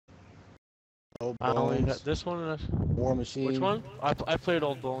Old I only got Bones, this one. War Machine. Which one? I played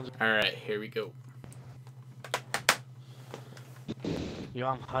Old Bones. Alright, here we go. Yo,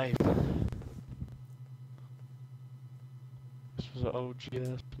 I'm hype. This was an OG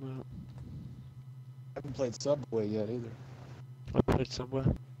ass map. I haven't played Subway yet either. I played Subway.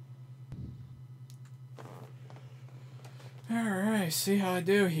 Alright, see how I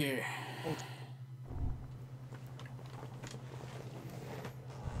do here.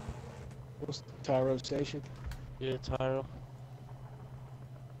 What's the Tyro Station? Yeah, Tyro.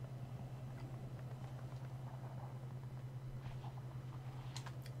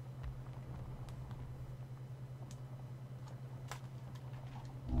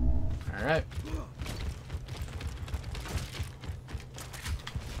 Alright.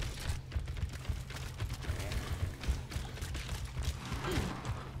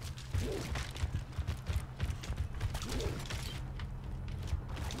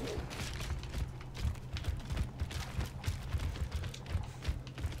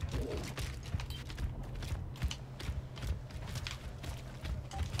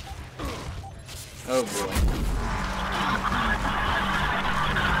 Oh boy.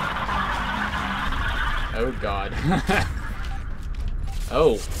 Oh god.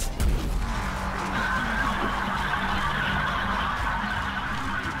 Oh.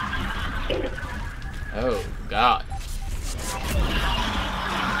 Oh god.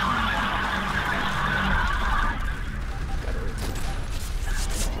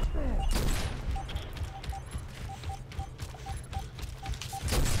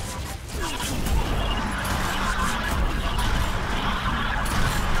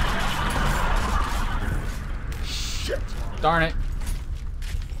 Darn it.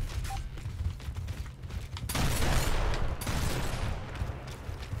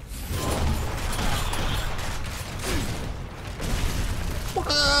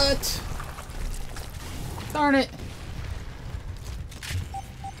 What? Darn it.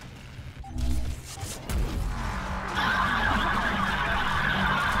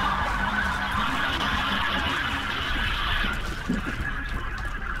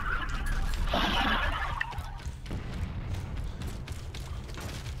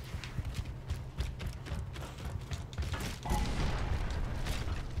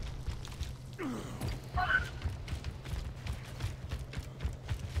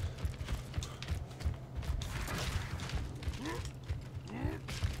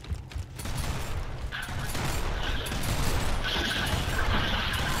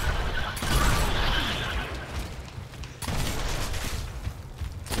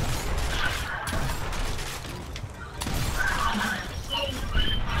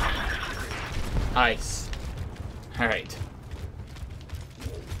 Ice. Alright.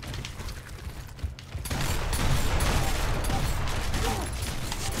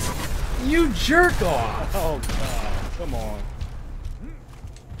 You jerk off! Oh god, come on.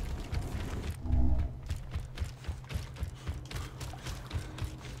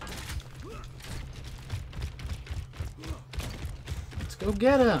 Let's go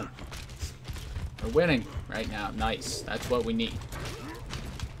get him! We're winning right now. Nice. That's what we need.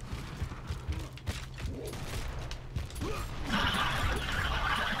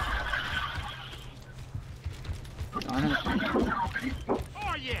 Darn it.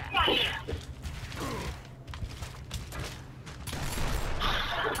 Oh yeah.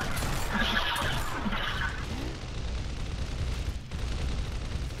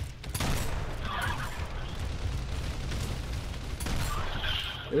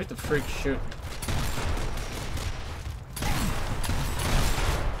 Where's the freak shoot?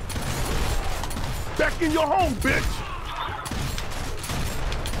 Back in your home, bitch.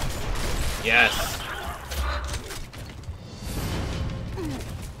 Yes.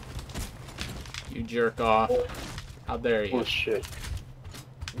 You jerk off. How dare you? Oh shit.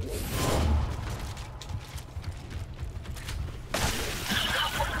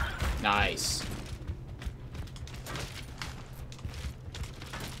 Nice.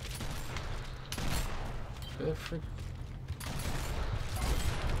 Good freak.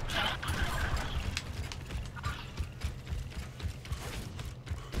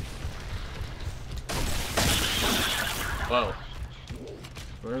 Whoa.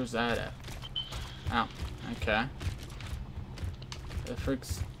 Where was that at? Oh, okay. Where the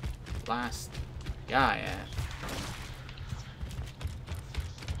frick's last guy at?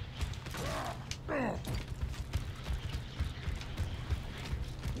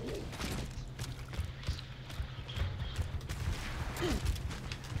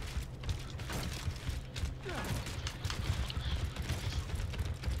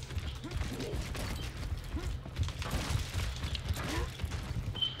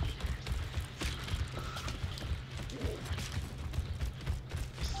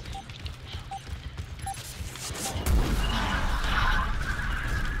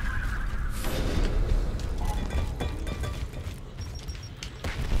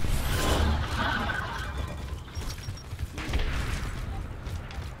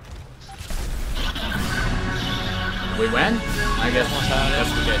 we win? I guess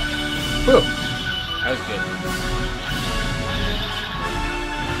we did. Whew. That was good.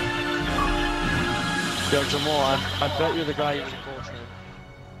 Yo, Jamal, I bet you're the guy using bullshit.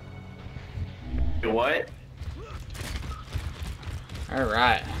 What?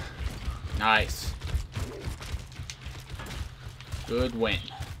 Alright. Nice. Good win.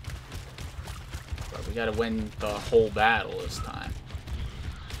 But we gotta win the whole battle this time.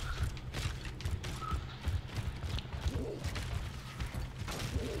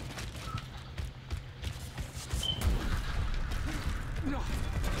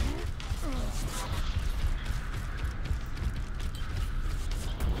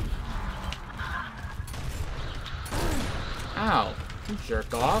 Ow, you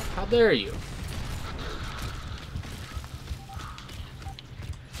jerk off. How dare you?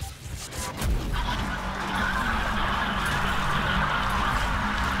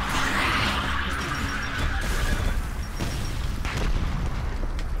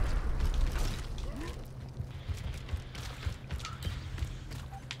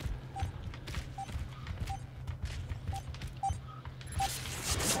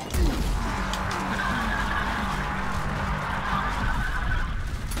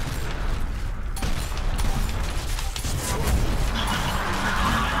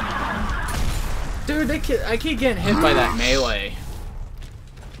 Dude, I keep getting hit by that melee.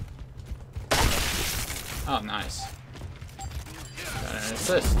 Oh, nice. Got an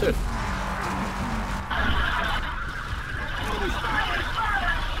assist, too.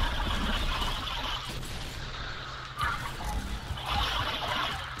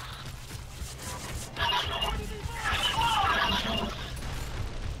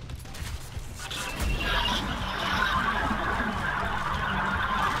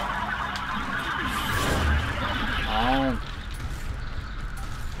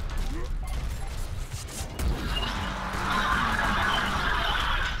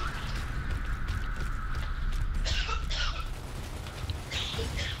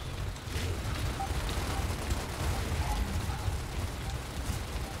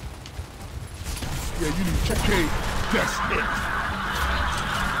 Yeah, you need check. Okay, that's it.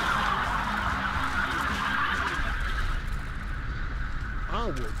 I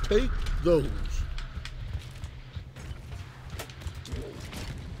will take those.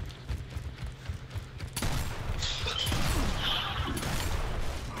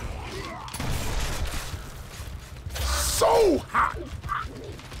 So hot.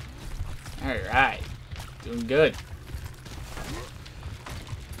 All right, doing good.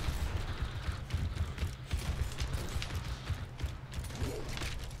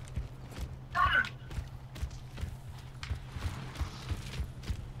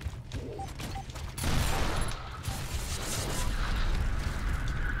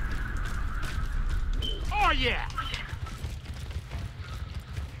 Oh yeah.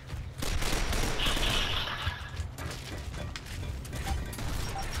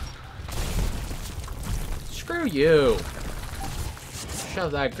 Screw you.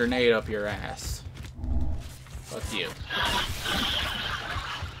 Shove that grenade up your ass. Fuck you.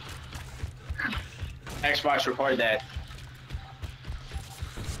 Xbox record that.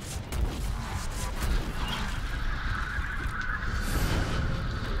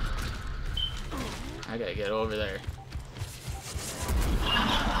 I gotta get over there.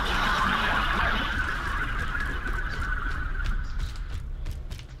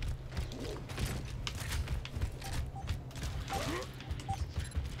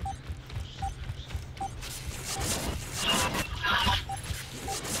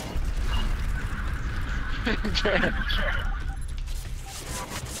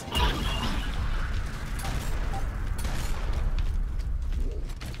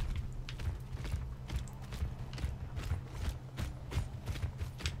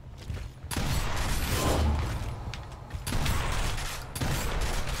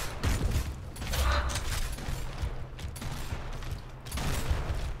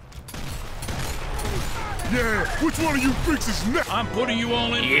 Yeah, which one of you freaks is next? I'm putting you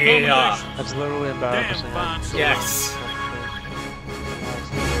all in Yeah. That's literally Damn embarrassing. fine selection. Yes.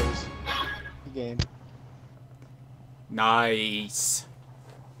 Good game. Nice.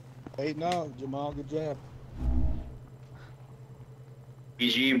 8-0, Jamal. Good job.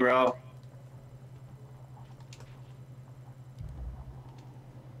 GG, bro.